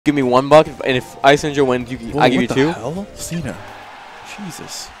give me $1, and if Ice Ninja wins, I give you $2. What the hell? Cena.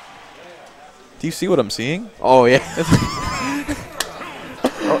 Jesus. Do you see what I'm seeing? Oh, yeah.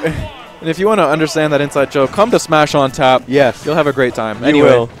 And if you want to understand that inside joke, come to Smash on Tap. Yes. You'll have a great time. You Anyway,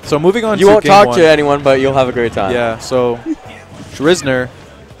 will. So moving on You to won't game talk one. to anyone, but you'll have a great time. Yeah, so Rizner,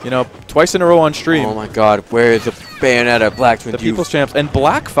 you know, twice in a row on stream. Oh, my God. Where is the Bayonetta Blacktwins? The People's Champs. And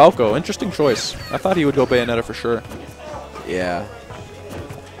Black Falco. Interesting choice. I thought he would go Bayonetta for sure. Yeah.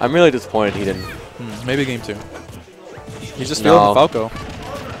 I'm really disappointed he didn't. Maybe game 2. He's just feeling Falco.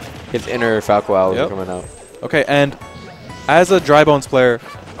 His inner Falco hours are coming out. Okay, and as a Dry Bones player,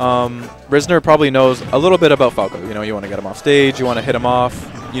 Rizner probably knows a little bit about Falco. You know, you want to get him off stage, you want to hit him off.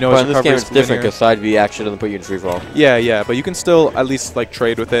 You know, but in this game it's different because side B actually doesn't put you in free fall. Yeah, yeah, but you can still at least like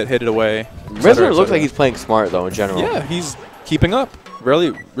trade with it, hit it away. Rizner looks like he's playing smart though in general. Yeah, he's keeping up.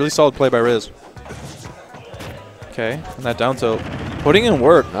 Really solid play by Riz. Okay, and that down tilt, putting in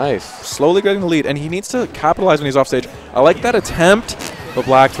work. Nice. Slowly getting the lead, and he needs to capitalize when he's off stage. I like that attempt, but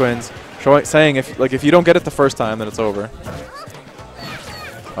Blacktwins saying if you don't get it the first time, then it's over.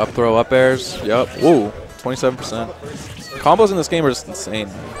 Up throw, up airs. Yep. Whoa, 27%. Combos in this game are just insane.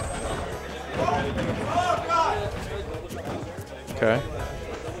 Okay.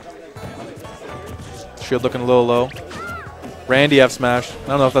 Shield looking a little low. Randy F smash. I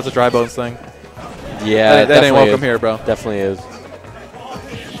don't know if that's a Dry Bones thing. Yeah, that ain't welcome here, bro. Definitely is.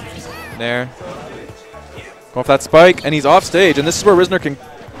 Nair. Going for that spike, and he's off stage, and this is where Rizner can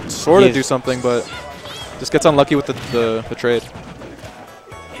sort of do something, but just gets unlucky with the trade.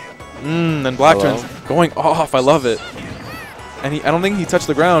 And Blacktwins going off. I love it. And I don't think he touched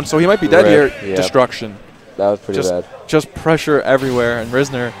the ground, so he might be dead here. Yep. Destruction. That was pretty bad. Just pressure everywhere, and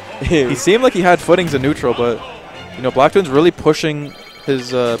Rizner, he seemed like he had footings in neutral, but you know, Blacktwins really pushing his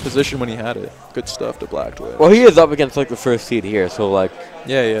position when he had it. Good stuff to Blacktwins. Well, he is up against like the first seed here, so like.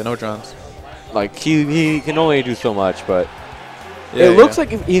 Yeah, no drums. Like he can only do so much, but it looks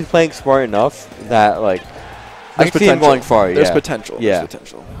like if he's playing smart enough that like I can see him going far. There's potential. Yeah. There's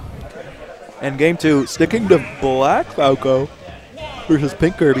potential. Okay. And game 2, sticking to Black Falco versus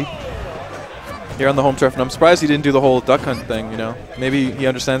Pink Kirby. Here on the home turf, and I'm surprised he didn't do the whole duck hunt thing. You know, maybe he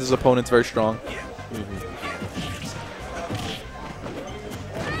understands his opponent's very strong.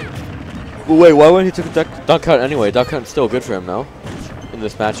 Well, wait, why wouldn't he take a duck hunt anyway? Duck hunt's still good for him now in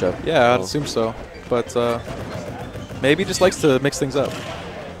this matchup. Yeah, I'd assume so. But maybe he just likes to mix things up.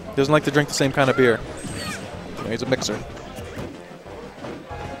 He doesn't like to drink the same kind of beer. You know, he's a mixer.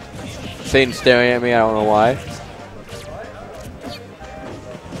 Satan's staring at me. I don't know why.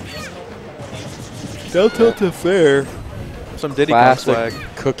 Down tilt to fair. Some Diddy Classic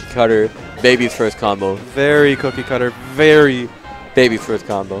cookie cutter. Baby's first combo. Very cookie cutter. Very baby first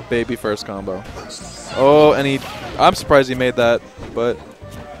combo. Baby first combo. Oh, and I'm surprised he made that, but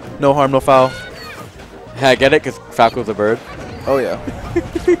no harm, no foul. Yeah, I get it because Falco's a bird. Oh, yeah.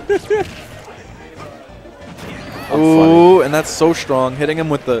 Ooh, and that's so strong. Hitting him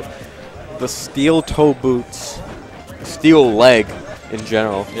with the steel toe boots. Steel leg in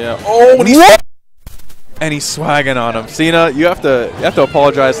general. Yeah. Oh, and he's swagging on him. Cena, you have to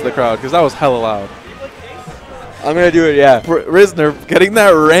apologize to the crowd because that was hella loud. I'm gonna do it, yeah. Rizner getting that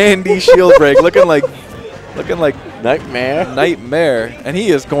Randy shield break, looking like nightmare, and he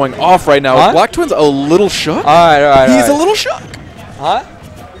is going off right now. Huh? Blacktwins a little shook. All right. He's a little shook. Huh?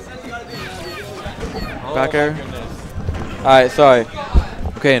 Back air. All right, sorry.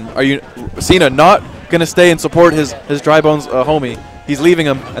 Okay, and are you Cena not gonna stay and support his Dry Bones homie? He's leaving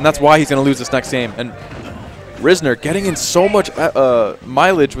him, and that's why he's gonna lose this next game. And Rizner getting in so much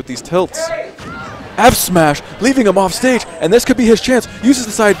mileage with these tilts. F smash, leaving him off stage, and this could be his chance. Uses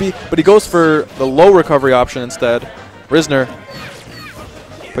the side B, but he goes for the low recovery option instead. Rizner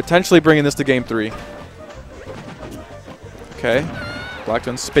potentially bringing this to game 3. Okay,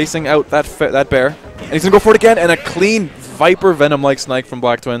 Blacktwins spacing out that bear, and he's gonna go for it again, and a clean Viper Venom-like snake from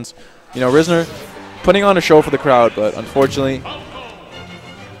Blacktwins. You know, Rizner putting on a show for the crowd, but unfortunately,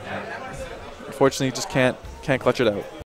 just can't clutch it out.